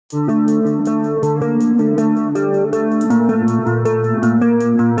Welcome to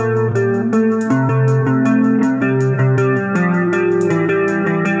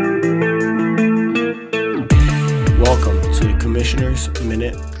the Commissioner's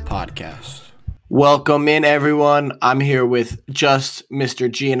Minute Podcast. Welcome in, everyone. I'm here with just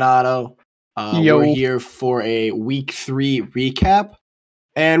Mr. Giannato. We're here for a Week 3 recap.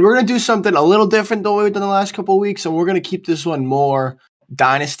 And we're going to do something a little different than we've done the last couple of weeks. And we're going to keep this one more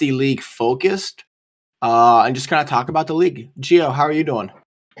Dynasty League focused and just kind of talk about the league. Gio, how are you doing?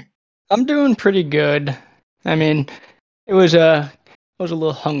 I'm doing pretty good. I mean, I was a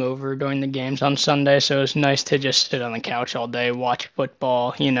little hungover during the games on Sunday, so it was nice to just sit on the couch all day, watch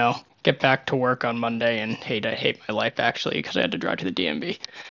football, get back to work on Monday and hate my life, actually, because I had to drive to the DMV.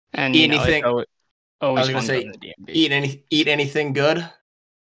 And, anything? I was going to say, the DMV. Eat anything good?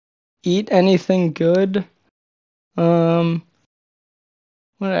 Eat anything good?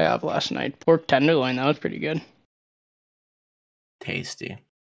 What did I have last night? Pork tenderloin. That was pretty good. Tasty.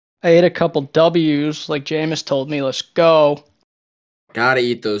 I ate a couple W's, like Jameis told me. Let's go. Gotta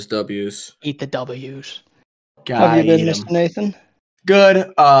eat those W's. Eat the W's. Have you been, Mr. Nathan?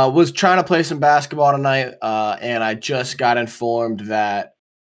 Good. Was trying to play some basketball tonight, and I just got informed that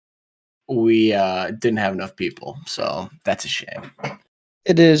we didn't have enough people, so that's a shame.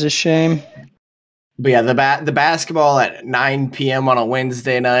 It is a shame. But yeah, the basketball at 9 p.m. on a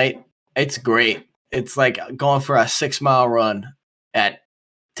Wednesday night, it's great. It's like going for a 6-mile run at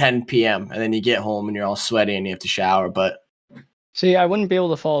 10 p.m. and then you get home and you're all sweaty and you have to shower. But see, I wouldn't be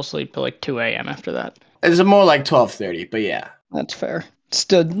able to fall asleep till like 2 a.m. after that. It's more like 12:30, but yeah. That's fair. It's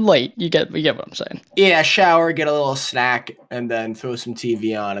still late. You get what I'm saying. Yeah, shower, get a little snack, and then throw some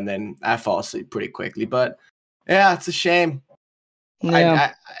TV on, and then I fall asleep pretty quickly. But yeah, it's a shame.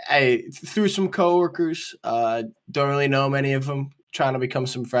 Yeah. I through some coworkers, don't really know many of them, trying to become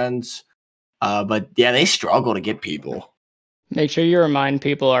some friends. But yeah, they struggle to get people. Make sure you remind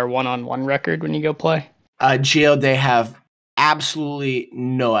people our one-on-one record when you go play. Gio, they have absolutely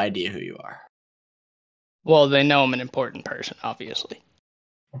no idea who you are. Well, they know I'm an important person, obviously.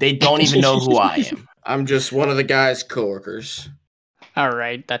 They don't even know who I am. I'm just one of the guys' coworkers. All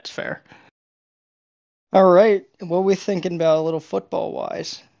right, that's fair. All right, what are we thinking about a little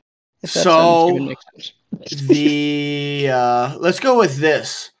football-wise? So, let's go with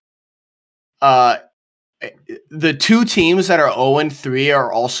this. The two teams that are 0-3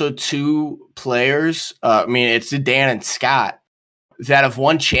 are also two players. It's Dan and Scott that have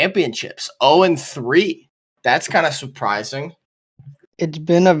won championships. 0-3. That's kind of surprising. It's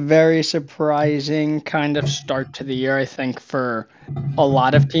been a very surprising kind of start to the year, I think, for a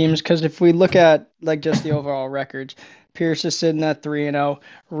lot of teams. Because if we look at like just the overall records, Pierce is sitting at 3-0.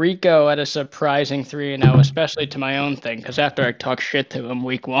 Rico at a surprising 3-0, especially to my own thing. Because after I talk shit to him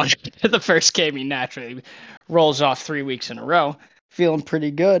week 1, the first game, he naturally rolls off 3 weeks in a row, feeling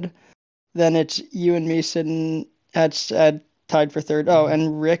pretty good. Then it's you and me sitting at tied for third. Oh,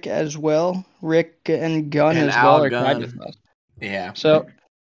 and Rick as well. Rick and Gunn as well are tied with us. Yeah. So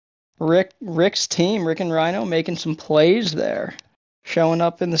Rick's team, Rick and Rhino, making some plays there, showing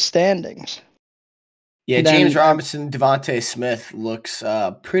up in the standings. Yeah, James Robinson, Devontae Smith looks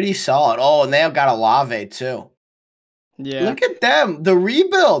pretty solid. Oh, and they've got Olave too. Yeah. Look at them. The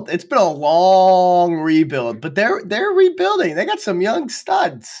rebuild. It's been a long rebuild, but they're rebuilding. They got some young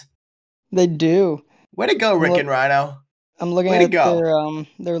studs. They do. Way to go, Rick and Rhino. I'm looking at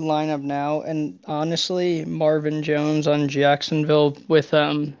their lineup now, and honestly, Marvin Jones on Jacksonville with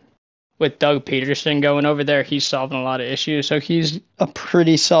Doug Peterson going over there, he's solving a lot of issues. So he's a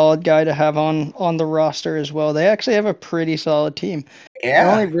pretty solid guy to have on the roster as well. They actually have a pretty solid team. Yeah.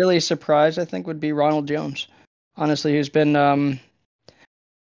 The only really surprise I think would be Ronald Jones, honestly, who's been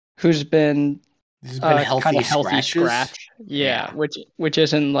healthy scratch. Yeah, which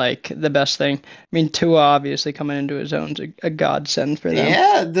isn't like the best thing. I mean, Tua obviously coming into his own is a godsend for them.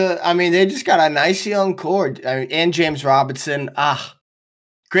 Yeah, they just got a nice young core. And James Robinson.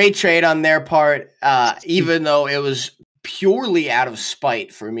 Great trade on their part, even though it was purely out of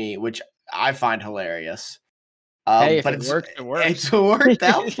spite for me, which I find hilarious. If but it works, it works. It's worked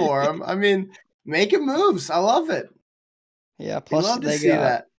out for them. I mean, making moves. I love it. Yeah, plus love to see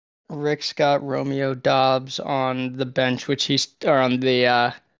that. Rick's got Romeo Dobbs on the bench, on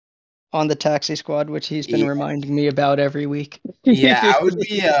the taxi squad, which he's been reminding me about every week. Yeah,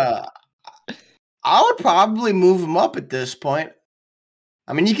 I would probably move him up at this point.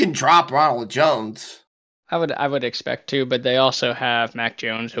 I mean, you can drop Ronald Jones. I would expect to, but they also have Mac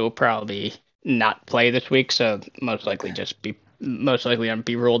Jones, who will probably not play this week, so most likely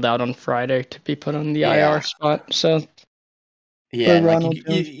be ruled out on Friday to be put on the IR spot. So Yeah, and like Ronald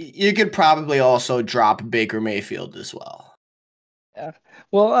Jones. you could probably also drop Baker Mayfield as well. Yeah.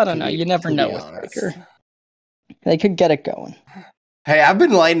 Well, I don't know. You never know with Baker. They could get it going. Hey, I've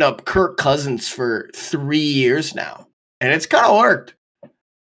been lining up Kirk Cousins for 3 years now, and it's kind of worked.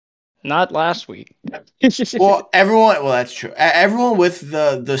 Not last week. Well, that's true. Everyone with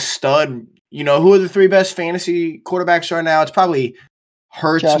the stud, who are the 3 best fantasy quarterbacks right now? It's probably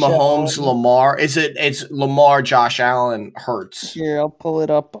Hurts, Josh Mahomes, Allen. Lamar. It's Lamar, Josh Allen, Hurts. Here, I'll pull it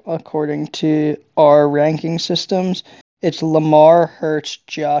up according to our ranking systems. It's Lamar, Hurts,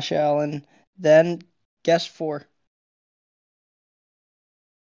 Josh Allen. Then guess 4.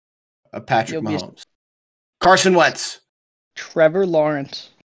 Patrick Mahomes. Carson Wentz. Trevor Lawrence.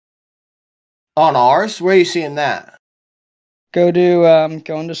 On ours? Where are you seeing that? Go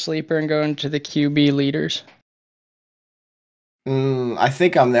to Sleeper and go into the QB leaders. I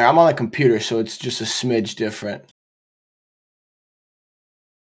think I'm there. I'm on a computer, so it's just a smidge different.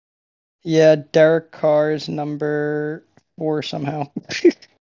 Yeah, Derek Carr is number 4 somehow.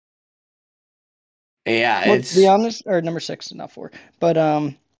 Yeah, well, to be honest, or number 6, not 4.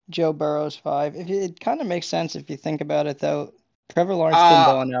 But Joe Burrow's 5. It kind of makes sense if you think about it, though. Trevor Lawrence been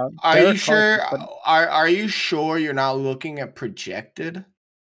balling out. Are you sure? Are you sure you're not looking at projected? Am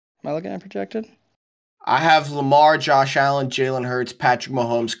I looking at projected? I have Lamar, Josh Allen, Jalen Hurts, Patrick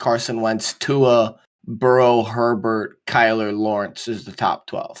Mahomes, Carson Wentz, Tua, Burrow, Herbert, Kyler, Lawrence is the top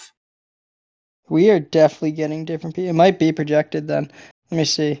 12. We are definitely getting different people. It might be projected then. Let me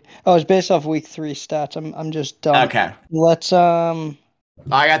see. Oh, it's based off week 3 stats. I'm just dumb. Okay. Let's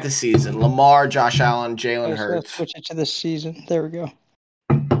I got the season. Lamar, Josh Allen, Jalen Hurts. Let's switch it to the season. There we go.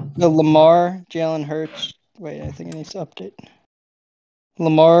 The Lamar, Jalen Hurts. Wait, I think it needs to update.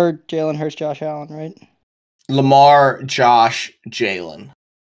 Lamar, Jalen Hurts, Josh Allen, right? Lamar, Josh, Jalen.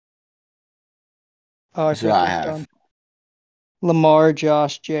 Oh, I forgot. I have. Lamar,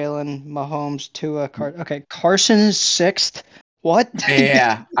 Josh, Jalen, Mahomes, Tua, Okay, Carson is 6th. What?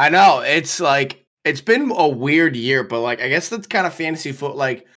 Yeah, I know. It's like it's been a weird year, but like I guess that's kind of fantasy foot.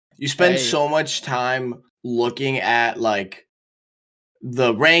 Like you spend so much time looking at like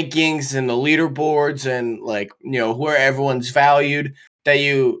the rankings and the leaderboards and like where everyone's valued that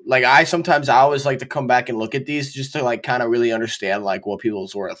you like. I always like to come back and look at these just to like kind of really understand like what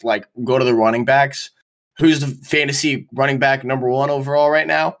people's worth. Like go to the running backs. Who's the fantasy running back number 1 overall right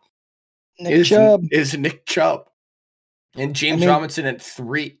now? Nick Chubb. Is Nick Chubb. And James Robinson at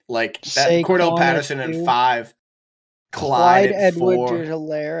 3, like that. Cordell Patterson at 5, Clyde at 4,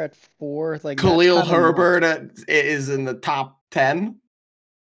 Edwards-Helaire at 4. Like Khalil Herbert is in the top 10.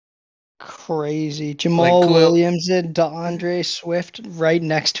 Crazy. Jamal Williams and DeAndre Swift right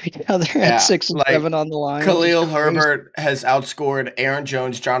next to each other at 6 and 7 on the line. Khalil Herbert has outscored Aaron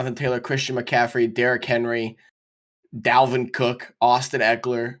Jones, Jonathan Taylor, Christian McCaffrey, Derrick Henry, Dalvin Cook, Austin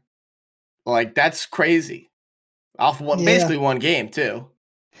Eckler. Like that's crazy. Off basically one game, too.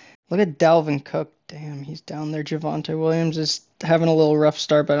 Look at Dalvin Cook. Damn, he's down there. Javonte Williams is having a little rough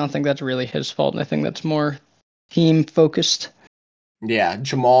start, but I don't think that's really his fault. I think that's more team-focused. Yeah,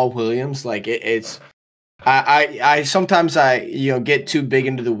 Jamal Williams. Like, it's... I sometimes get too big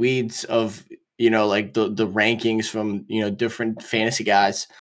into the weeds of, like, the rankings from, different fantasy guys.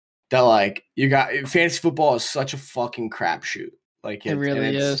 That, like, fantasy football is such a fucking crapshoot. Like, it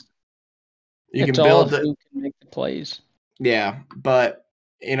really is. You can build who can make the plays. Yeah, but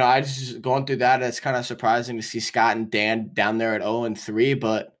I just going through that. It's kind of surprising to see Scott and Dan down there at 0-3.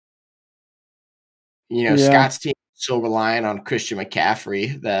 But Scott's team is so reliant on Christian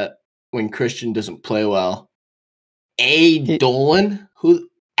McCaffrey that when Christian doesn't play well, Ashton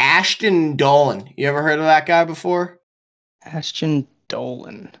Dolan. You ever heard of that guy before? Ashton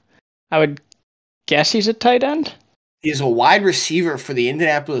Dolan. I would guess he's a tight end. He's a wide receiver for the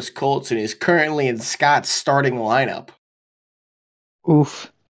Indianapolis Colts and is currently in Scott's starting lineup.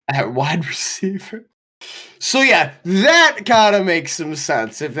 Oof. At wide receiver. So, yeah, that kind of makes some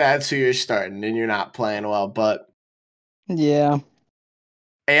sense if that's who you're starting and you're not playing well, but... Yeah.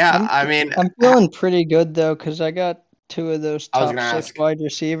 Yeah, I'm feeling pretty good, though, because I got 2 of those top 6 wide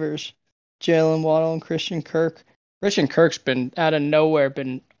receivers. Jalen Waddle and Christian Kirk. Christian Kirk's been, out of nowhere,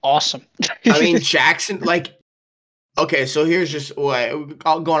 been awesome. Jackson, like... Okay, so here's just going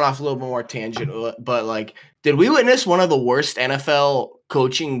off a little bit more tangent, but like, did we witness one of the worst NFL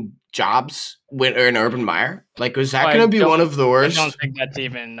coaching jobs in Urban Meyer? Like, was that going to be one of the worst? I don't think that's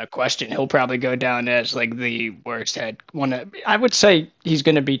even a question. He'll probably go down as like the worst I would say he's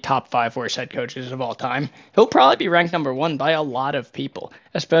going to be top 5 worst head coaches of all time. He'll probably be ranked number 1 by a lot of people,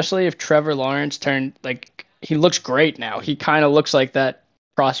 especially if Trevor Lawrence he looks great now. He kind of looks like that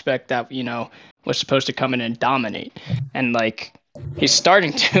prospect that was supposed to come in and dominate. And like He's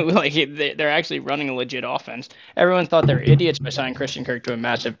starting to. Like, they're actually running a legit offense. Everyone thought they were idiots by signing Christian Kirk to a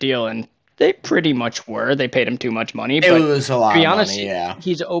massive deal, and they pretty much were. They paid him too much money. It But was a to lot be of honest, money, yeah.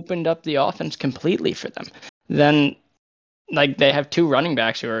 he's opened up the offense completely for them. Then, like, they have 2 running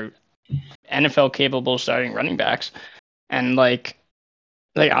backs who are NFL capable starting running backs, and like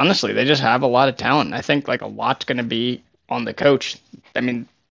honestly, they just have a lot of talent. I think like a lot's going to be on the coach. I mean,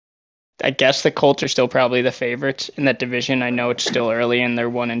 I guess the Colts are still probably the favorites in that division. I know it's still early and they're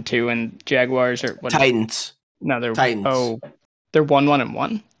 1-2, and Jaguars are what? Titans. No, they're Titans. Oh, they're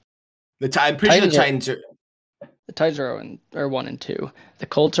 1-1. I'm pretty sure the Titans are. The Titans are 1-2. The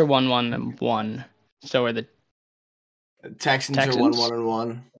Colts are 1-1. So are the Texans are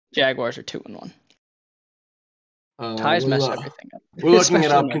 1-1. Jaguars are 2-1. Ties mess everything up. We're looking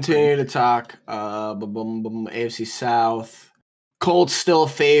it up. Continue to talk. AFC South. Colts still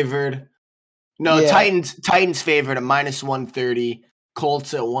favored. No, yeah. Titans favored at -130.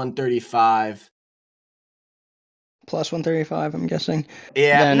 Colts at 135. Plus 135, I'm guessing.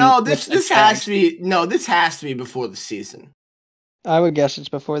 Yeah. Then no, this has to be before the season. I would guess it's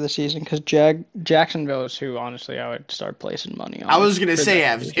before the season because Jacksonville is who, honestly, I would start placing money on. I was gonna say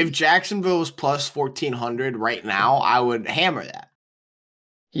if Jacksonville was plus 1,400 right now, I would hammer that.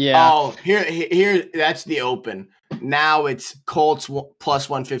 Yeah. Oh, here, that's the open. Now it's Colts plus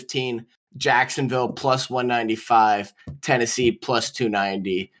 115, Jacksonville plus 195, Tennessee plus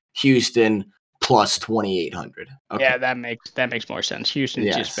 290, Houston plus 2,800. Okay. Yeah, that makes more sense.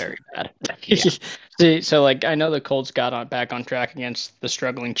 Houston's just very bad. Yeah. See, so like I know the Colts got back on track against the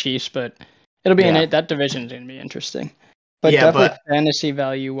struggling Chiefs, but it'll be that division's gonna be interesting. But definitely fantasy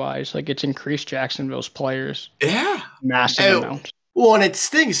value wise, like it's increased Jacksonville's players. Yeah, massive amounts. Well, and it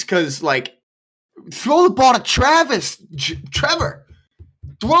stinks because like throw the ball to Trevor.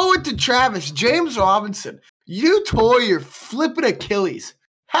 Throw it to Travis. James Robinson. You tore your flipping Achilles.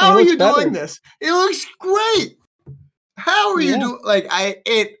 How are you doing this? It looks great. How are you doing? Like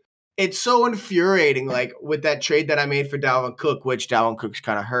it's so infuriating. Like with that trade that I made for Dalvin Cook, which Dalvin Cook's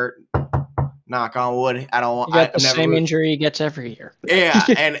kind of hurt. Knock on wood. I don't want. You got the same injury he gets every year. Yeah,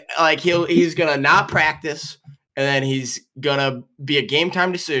 and like he's gonna not practice, and then he's gonna be a game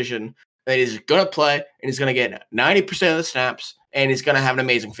time decision. And he's gonna play, and he's gonna get 90% of the snaps, and he's gonna have an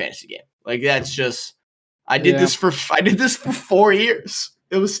amazing fantasy game. Like that's just. I did this for 4 years.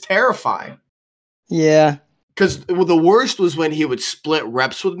 It was terrifying. Yeah. Because the worst was when he would split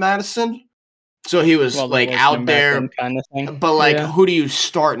reps with Madison. So he was out there. Kind of thing. But who do you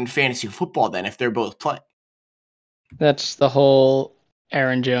start in fantasy football then if they're both playing? That's the whole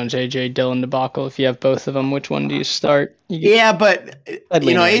Aaron Jones, AJ Dillon debacle. If you have both of them, which one do you start? But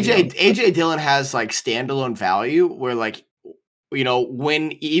AJ Dillon has like standalone value where like,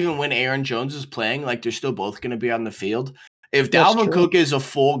 when Aaron Jones is playing, like they're still both going to be on the field. If Dalvin Cook is a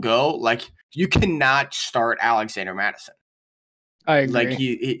full go, like you cannot start Alexander Madison. I agree. Like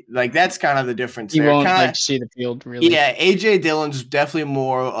he that's kind of the difference. You won't see the field really. Yeah, AJ Dillon's definitely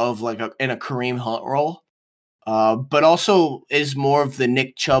more of like in a Kareem Hunt role, but also is more of the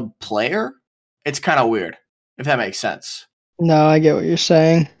Nick Chubb player. It's kind of weird, if that makes sense. No, I get what you're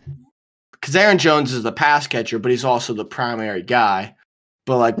saying. Because Aaron Jones is the pass catcher, but he's also the primary guy.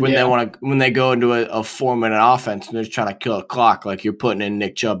 But like when they go into a 4-minute offense and they're trying to kill a clock, like you're putting in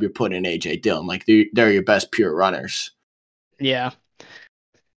Nick Chubb, you're putting in AJ Dillon, like they're your best pure runners. Yeah.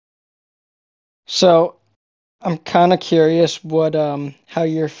 So I'm kind of curious what how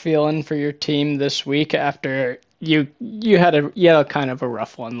you're feeling for your team this week after you had a kind of a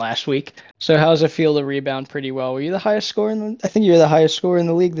rough one last week. So how's it feel to rebound pretty well? Were you the highest scorer I think you're the highest scorer in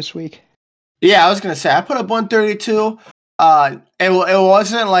the league this week. Yeah, I was gonna say I put up 132. It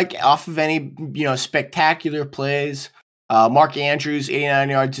wasn't like off of any spectacular plays. Mark Andrews, 89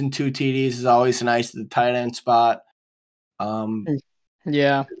 yards and 2 TDs is always nice at the tight end spot.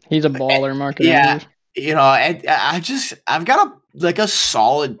 Yeah, he's a baller, Mark Andrews. I've got a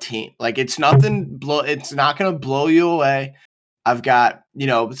solid team. Like it's not gonna blow you away. I've got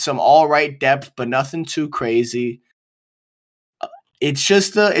some all right depth, but nothing too crazy. It's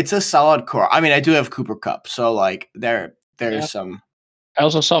just it's a solid core. I mean, I do have Cooper Kupp, so like there's some. I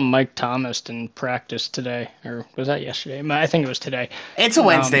also saw Mike Thomas in practice today, or was that yesterday? I think it was today. It's a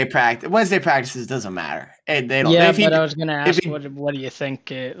Wednesday practice. Wednesday practices doesn't matter. They don't. Yeah, but I was going to ask, what do you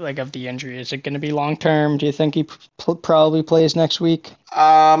think of the injury? Is it going to be long term? Do you think he probably plays next week?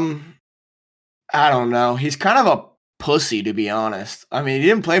 I don't know. He's kind of a pussy, to be honest. I mean, he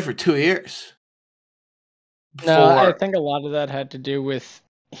didn't play for 2 years. No, I think a lot of that had to do with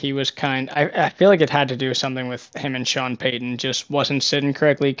he was I feel like it had to do with something with him and Sean Payton just wasn't sitting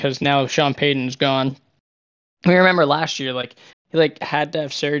correctly because now Sean Payton's gone. We remember last year, like he like had to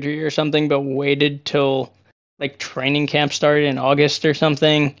have surgery or something, but waited till like training camp started in August or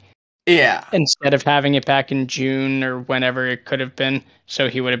something. Yeah. Instead of having it back in June or whenever it could have been, so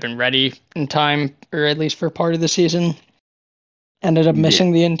he would have been ready in time, or at least for part of the season. Ended up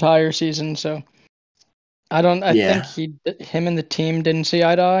missing the entire season, so I think him and the team didn't see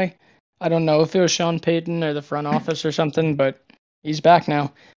eye to eye. I don't know if it was Sean Payton or the front office or something, but he's back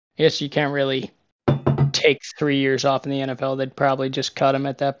now. I guess you can't really take 3 years off in the NFL. They'd probably just cut him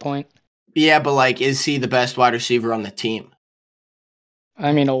at that point. Yeah, but like, is he the best wide receiver on the team?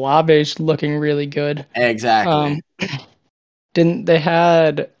 I mean, Olave's looking really good. Exactly. Didn't they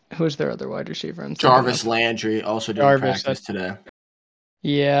had who's their other wide receiver? Jarvis Landry also didn't practice today.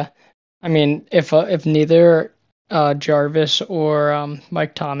 Yeah, I mean, if neither Jarvis or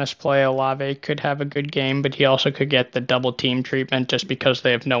Mike Thomas play, Olave could have a good game, but he also could get the double team treatment just because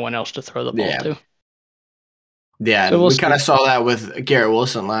they have no one else to throw the ball to. Yeah, so we kind of saw that with Garrett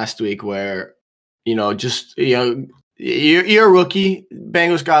Wilson last week, where you're a rookie.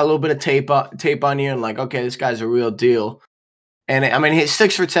 Bengals got a little bit of tape on you, and like, okay, this guy's a real deal. And I mean, he's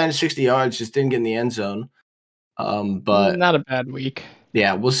 6 for 10, 60 yards, just didn't get in the end zone. But not a bad week.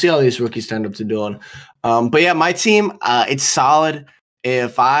 Yeah, we'll see how these rookies end up doing. But yeah, my team, it's solid.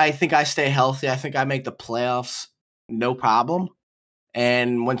 If I think I stay healthy, I think I make the playoffs, no problem.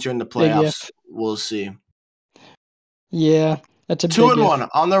 And once you're in the playoffs, we'll see. Yeah, that's a 2-1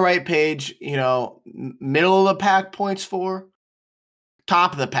 on the right page. Middle of the pack points for,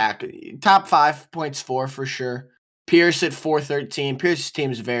 top of the pack, top 5 points for sure. Pierce at 413. Pierce's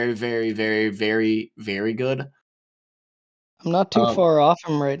team is very, very, very, very, very good. I'm not too far off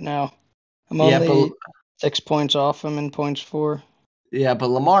him right now. I'm only 6 points off him in points for. Yeah, but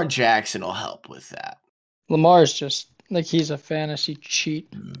Lamar Jackson will help with that. Lamar's just like, he's a fantasy cheat.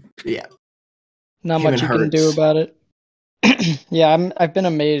 Yeah. Not much you can do about it. Yeah, I've been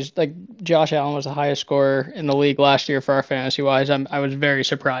amazed. Like, Josh Allen was the highest scorer in the league last year for our fantasy wise. I was very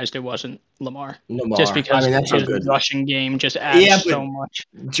surprised it wasn't Lamar. Just because his rushing game just adds so much.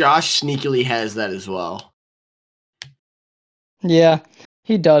 Josh sneakily has that as well. Yeah,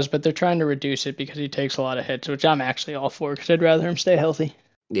 he does, but they're trying to reduce it because he takes a lot of hits, which I'm actually all for because I'd rather him stay healthy.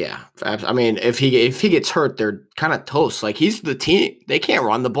 Yeah, I mean, if he gets hurt, they're kind of toast. Like, he's the team; they can't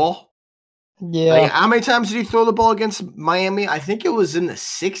run the ball. Yeah. Like, how many times did he throw the ball against Miami? I think it was in the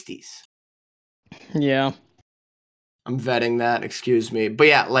 60s. Yeah. I'm vetting that. Excuse me, but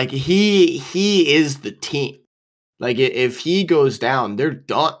yeah, like he is the team. Like, if he goes down, they're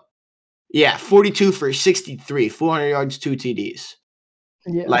done. Yeah, 42 for 63, 400 yards, 2 TDs.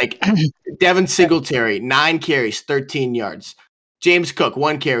 Yeah. Like, Devin Singletary, 9 carries, 13 yards. James Cook,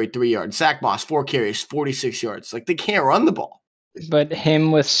 1 carry, 3 yards. Zach Moss, 4 carries, 46 yards. Like, they can't run the ball. But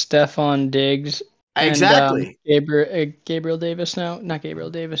him with Stephon Diggs. Exactly. And, Gabriel Davis now. Not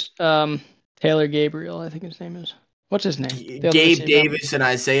Gabriel Davis. Taylor Gabriel, I think his name is. What's his name? Gabe Davis and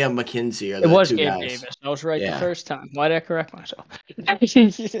Isaiah McKenzie are the 2 guys. It was Gabe Davis. I was right the first time. Why did I correct myself?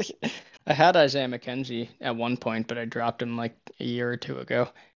 I had Isaiah McKenzie at one point, but I dropped him like a year or 2 ago.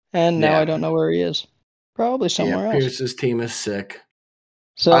 And now I don't know where he is. Probably somewhere else. Pierce's team is sick.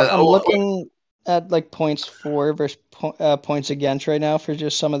 So I'm looking at like points for versus points against right now for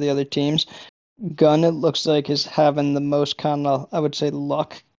just some of the other teams. Gunn, it looks like, is having the most kind of, I would say,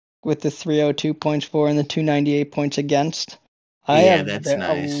 luck with the 302 points for and the 298 points against. I have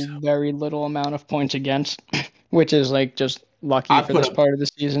a very little amount of points against, which is like just lucky for this part of the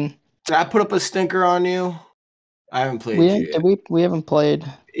season. Did I put up a stinker on you? I haven't played we haven't played.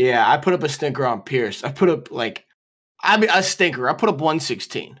 Yeah, I put up a stinker on Pierce. I put up a stinker. I put up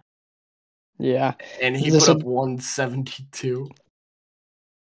 116. Yeah. And he put up 172.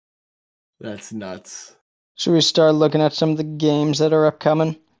 That's nuts. Should we start looking at some of the games that are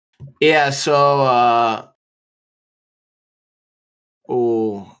upcoming? Yeah, so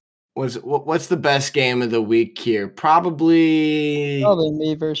what's the best game of the week here? Probably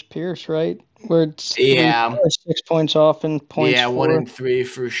me versus Pierce, right? Where it's 6 points off and points. Yeah, 1 and 3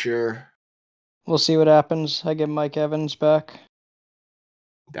 for sure. We'll see what happens. I get Mike Evans back.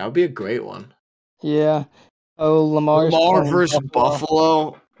 That would be a great one. Yeah. Oh, Lamar versus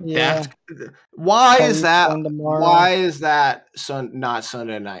Buffalo. Yeah. Why is that not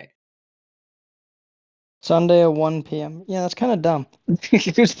Sunday night? Sunday at 1 p.m. Yeah, that's kind of dumb.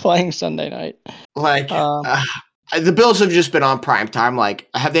 Who's playing Sunday night? Like, the Bills have just been on prime time. Like,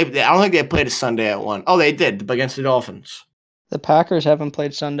 have they? I don't think they played a Sunday at 1. Oh, they did against the Dolphins. The Packers haven't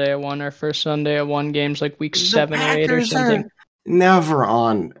played Sunday at 1. Our first Sunday at 1 games like week 7 or 8 or something. Never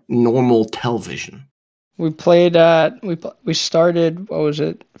on normal television. We played we started, what was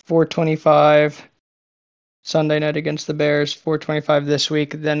it, 4:25. Sunday night against the Bears, 4:25 this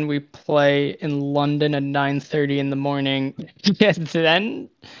week. Then we play in London at 9:30 in the morning. Yeah, then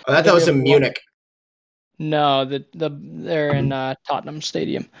I thought that was in Munich. No, they're in Tottenham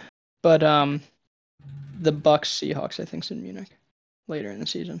Stadium, but the Bucks Seahawks I think's in Munich later in the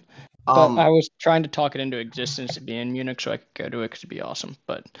season. But I was trying to talk it into existence to be in Munich so I could go to it because it'd be awesome.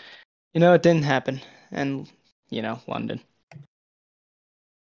 But it didn't happen, and London.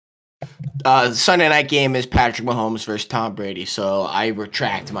 Sunday night game is Patrick Mahomes versus Tom Brady, so I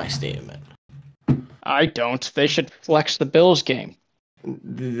retract my statement. I don't. They should flex the Bills game.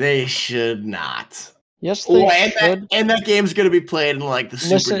 They should not. Yes, they should. And that game's going to be played in like the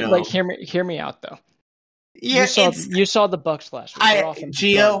Superdome. Hear me out though. Yeah, you saw the Bucks last week.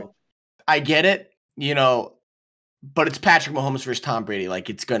 Gio, I get it, but it's Patrick Mahomes versus Tom Brady.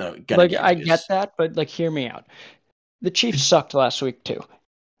 Like it's gonna I get that, but hear me out. The Chiefs sucked last week too.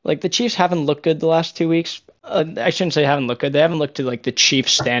 The Chiefs haven't looked good the last 2 weeks. I shouldn't say haven't looked good. They haven't looked to the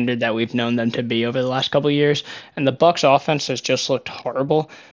Chiefs standard that we've known them to be over the last couple of years. And the Bucks offense has just looked horrible.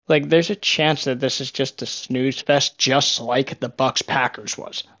 There's a chance that this is just a snooze fest, just like the Bucks Packers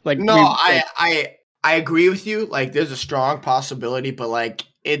was. I agree with you. There's a strong possibility, but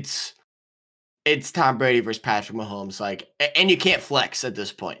it's Tom Brady versus Patrick Mahomes. And you can't flex at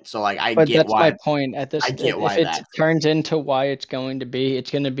this point. So But that's my point. If it turns into why it's going to be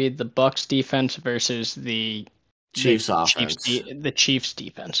the Bucks defense versus the Chiefs offense. The Chiefs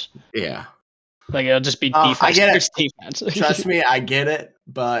defense. Yeah. It'll just be defense versus defense. Trust me, I get it,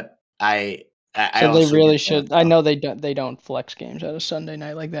 but I they really should. I know they don't flex games out of Sunday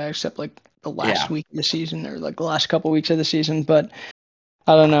night like that, except the last week of the season or the last couple weeks of the season. But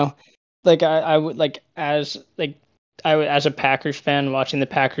I don't know. I would as a Packers fan watching the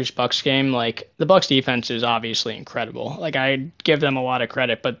Packers Bucks game, the Bucks defense is obviously incredible. I give them a lot of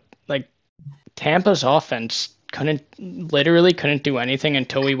credit, but Tampa's offense couldn't do anything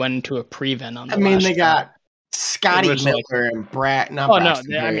until we went into a prevent on the they got Scotty Miller and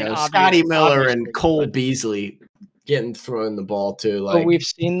Scotty Miller and Cole Beasley getting thrown the ball too. But we've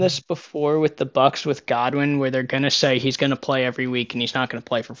seen this before with the Bucks with Godwin, where they're gonna say he's gonna play every week and he's not gonna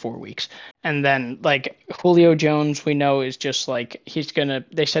play for 4 weeks, and then Julio Jones, we know is just he's gonna.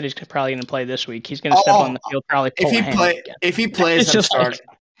 They said he's probably gonna play this week. He's gonna step on the field, probably. If he plays,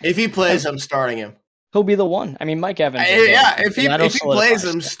 If he plays, I'm starting him. He'll be the one. Mike Evans. If he plays,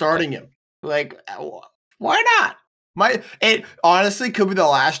 I'm starting him. Why not? It honestly could be the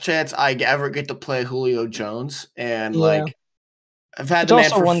last chance I ever get to play Julio Jones, and I've had the man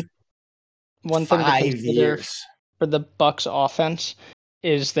for one thing 5 years. For the Bucks offense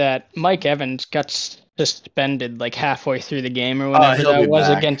is that Mike Evans got suspended halfway through the game or whatever that was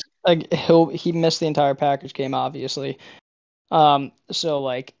against. He missed the entire Packers game, obviously. So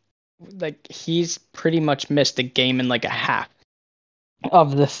he's pretty much missed a game in a half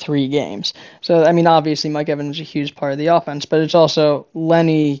of the 3 games. So obviously Mike Evans is a huge part of the offense, but it's also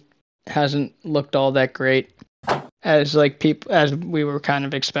Lenny hasn't looked all that great as as we were kind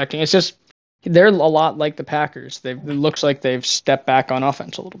of expecting. It's just they're a lot like the Packers. It looks like they've stepped back on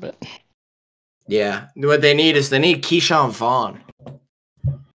offense a little bit. Yeah, what they need Keyshawn Vaughn.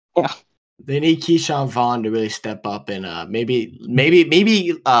 Yeah. They need Keyshawn Vaughn to really step up and maybe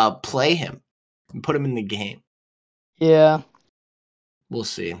play him and put him in the game. Yeah. We'll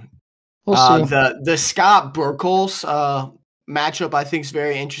see. The Scott Burkholz matchup I think is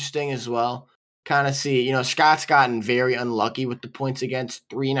very interesting as well. Kind of see, Scott's gotten very unlucky with the points against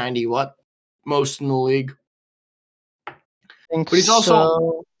 390 most in the league. But he's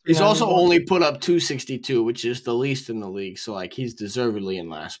also only put up 262, which is the least in the league. So he's deservedly in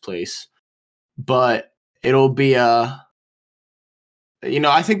last place. But it'll be I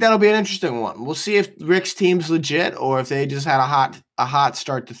think that'll be an interesting one. We'll see if Rick's team's legit or if they just had a hot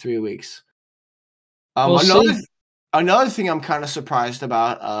start to 3 weeks. Another thing I'm kind of surprised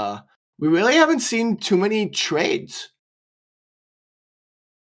about, we really haven't seen too many trades.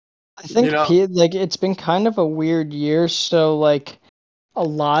 I think it's been kind of a weird year. So a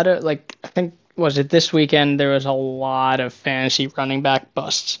lot of I think was it this weekend there was a lot of fantasy running back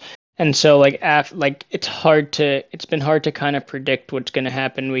busts. And so it's been hard to kind of predict what's going to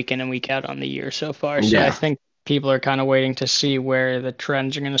happen week in and week out on the year so far. So I think people are kind of waiting to see where the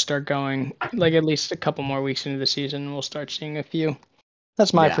trends are going to start going. At least a couple more weeks into the season, we'll start seeing a few.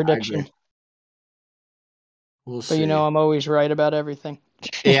 That's my prediction. We'll see. But I'm always right about everything.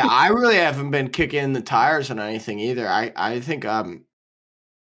 Yeah, I really haven't been kicking the tires on anything either. I think I've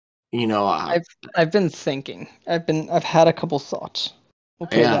been thinking. I've had a couple thoughts.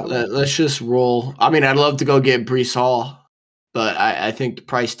 Let's just roll. I'd love to go get Breece Hall, but I think the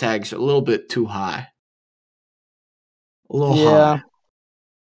price tag's a little bit too high. a little high.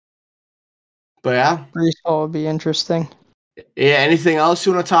 But yeah. Breece Hall would be interesting. Yeah, anything else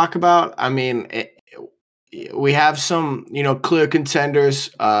you want to talk about? I mean, we have some, clear contenders.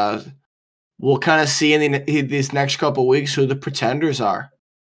 We'll kind of see in these next couple weeks who the pretenders are.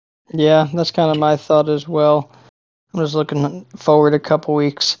 Yeah, that's kind of my thought as well. I'm just looking forward a couple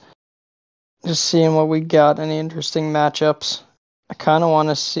weeks, just seeing what we got, any interesting matchups. I kind of want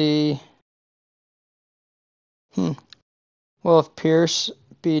to see. Well, if Pierce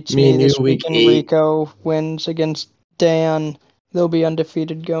beats me this week and Rico wins against Dan, they'll be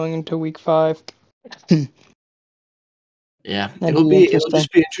undefeated going into week 5. Yeah, it'll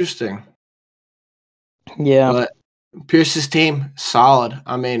just be interesting. Yeah. But Pierce's team, solid.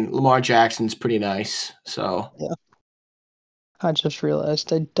 I mean, Lamar Jackson's pretty nice, so. Yeah. I just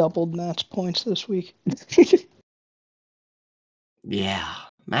realized I doubled Matt's points this week. Yeah.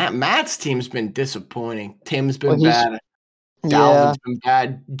 Matt's team's been disappointing. Tim's been bad. Dalvin's been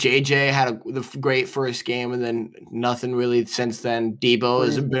bad. JJ had the great first game, and then nothing really since then. Debo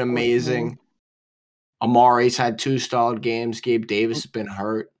has been amazing. Amari's had 2 solid games. Gabe Davis has been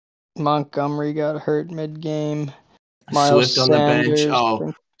hurt. Montgomery got hurt mid-game. Swift on the bench.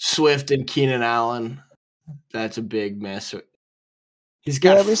 Oh, Swift and Keenan Allen. That's a big miss. He's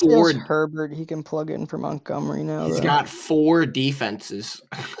got at least 4. He has Herbert. He can plug in for Montgomery now. He's got 4 defenses.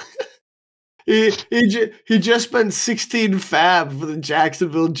 He just spent 16 fab for the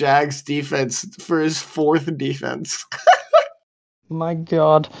Jacksonville Jags defense for his 4th defense. My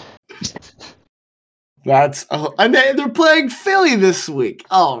God. And they're playing Philly this week.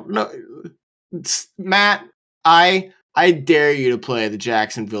 Oh no, Matt, I dare you to play the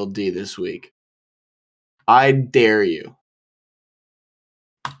Jacksonville D this week. I dare you,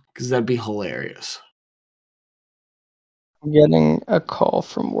 because that'd be hilarious. I'm getting a call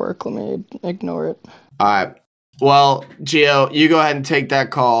from work. Let me ignore it. All right. Well, Gio, you go ahead and take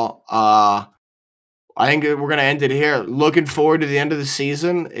that call. I think we're going to end it here. Looking forward to the end of the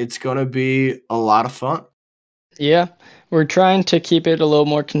season. It's going to be a lot of fun. Yeah. We're trying to keep it a little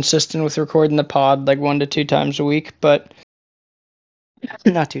more consistent with recording the pod, like 1 to 2 times a week, but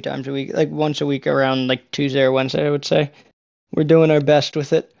not 2 times a week, like once a week around like Tuesday or Wednesday, I would say. We're doing our best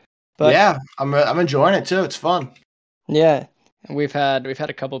with it. But yeah, I'm enjoying it too. It's fun. Yeah. We've had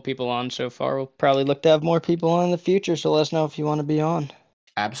a couple people on so far. We'll probably look to have more people on in the future, so let us know if you want to be on.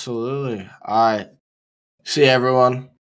 Absolutely. All right. See you, everyone.